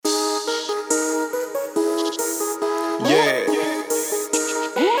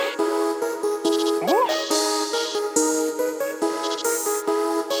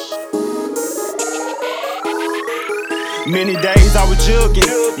Many days I was jugging,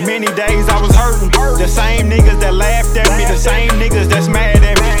 many days I was hurting. The same niggas that laughed at me, the same niggas that's mad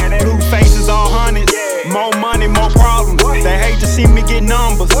at me. Blue faces, all hundreds, more money, more problems. They hate to see me get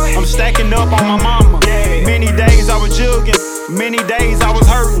numbers. I'm stacking up on my mama. Many days I was jugging, many days I was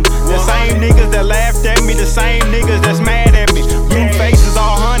hurting. The same niggas that laughed at me, the same niggas that's mad at me. Blue faces,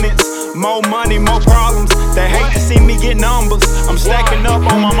 all hundreds, more money, more problems. They hate to see me get numbers. I'm stacking up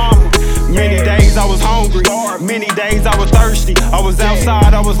on my mama. Many days I was hungry, many days I was thirsty. I was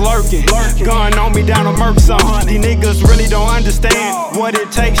outside, I was lurking, gun on me down a Merc song. These niggas really don't understand what it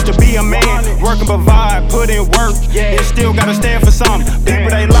takes to be a man. Work and provide, put in work, and still gotta stand for something. People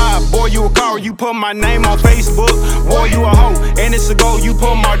they lie, boy you a car, you put my name on Facebook. Boy you a hoe, and it's a go, you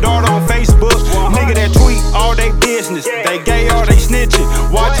put my daughter on Facebook. Nigga that tweet all they business, they gay or they snitching.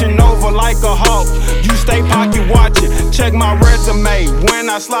 Watching over like a hawk, you stay pocket watching. Check my resume, when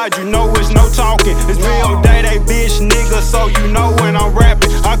I slide you know it's no talking. It's real day, they bitch nigga, so you know when I'm rapping.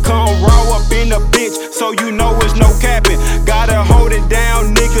 I come raw up in the bitch, so you know it's no capping. Gotta hold it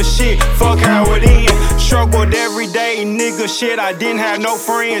down, nigga shit, fuck how it end. Struggled every day, nigga shit, I didn't have no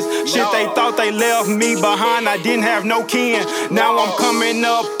friends. Shit, they thought they left me behind, I didn't have no kin. Now I'm coming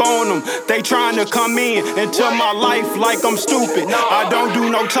up on them, they trying to come in into my life like I'm stupid. I don't do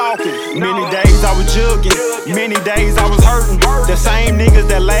no talking. Many days I was jugging, many days I was hurting. The same niggas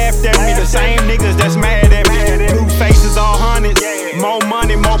that laughed at me, the same niggas that's mad at me. Blue faces, all hundreds, more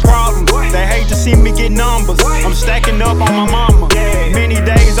money, more problems. They hate to see me get numbers. I'm stacking up on my mama. Many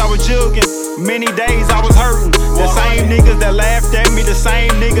days I was jugging, many days I was hurting. The same niggas that laughed at me, the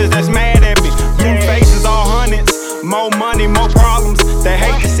same niggas that's mad at me. Blue faces, all hundreds, more money, more problems. They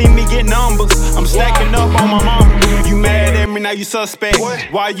hate to see me get numbers. I'm stacking up on my mama. You mad at me, now you suspect.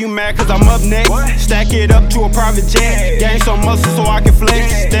 Why you mad? Cause I'm up next. Stack it up to a private jet. Gain some muscle so I can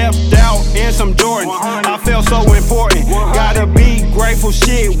flex. Stepped out in some Jordans. I felt so important. Gotta be grateful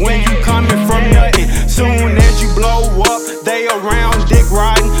shit when you coming from nothing. Soon as you blow up, they around dick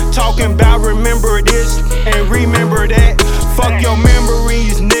riding. Talking about remember this and remember that. Fuck your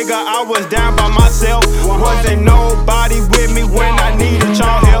memories, nigga. I was down by myself. Wasn't nobody with me when I needed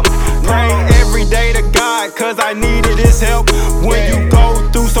y'all help. Pray every day to God, cause I needed his help. When you go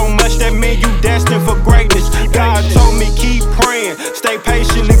through so much, that mean you destined for greatness. God told me keep praying, stay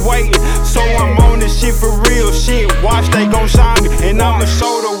patiently waiting. So I'm on this shit for real shit. Watch they gon' shine me, and I'ma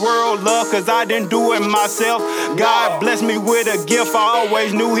show the world love, cause I didn't do it myself. God blessed me with a gift, I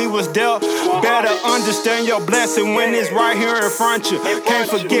always knew he was dealt. Better understand your blessing when it's right here in front you. Can't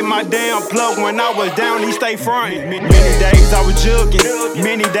forget my damn plug, when I was down, he stay frontin'. Many days I was jugging,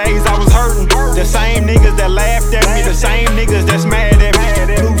 many days I was hurting. The same niggas that laughed at me, the same niggas that's mad at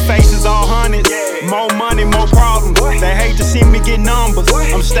me. Blue faces, all hundreds, more money, more problems. They hate to see me get numbers.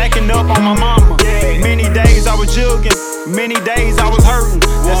 I'm stacking up on my mama. Many days I was jugging, many days I was hurting.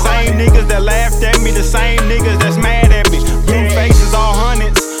 The same niggas that laughed at me, the same niggas that's mad at me. Blue faces, all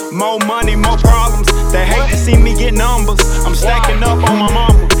hundreds, more money, more problems. They hate to see me get numbers.